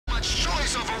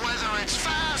choice over whether it's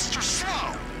fast or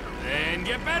slow. Then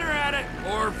get better at it,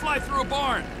 or fly through a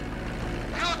barn.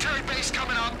 Military base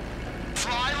coming up.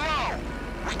 Fly low.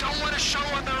 We don't want to show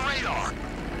on their radar.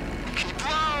 Keep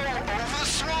low, over the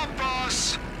swamp,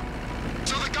 boss.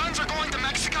 So the guns are going to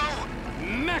Mexico?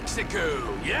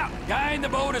 Mexico, yeah. Guy in the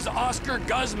boat is Oscar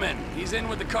Guzman. He's in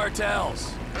with the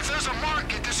cartels. If there's a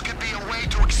market, this could be a way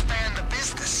to expand the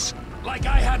business. Like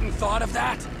I hadn't thought of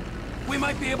that. We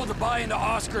might be able to buy into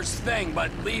Oscar's thing,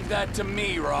 but leave that to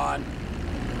me, Ron.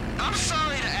 I'm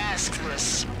sorry to ask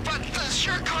this, but does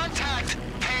your contact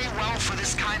pay well for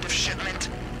this kind of shipment?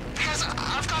 Because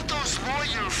I've got those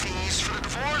lawyer fees for the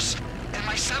divorce and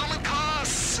my settlement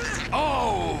costs.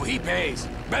 Oh, he pays.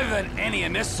 Better than any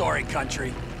in this sorry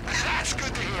country.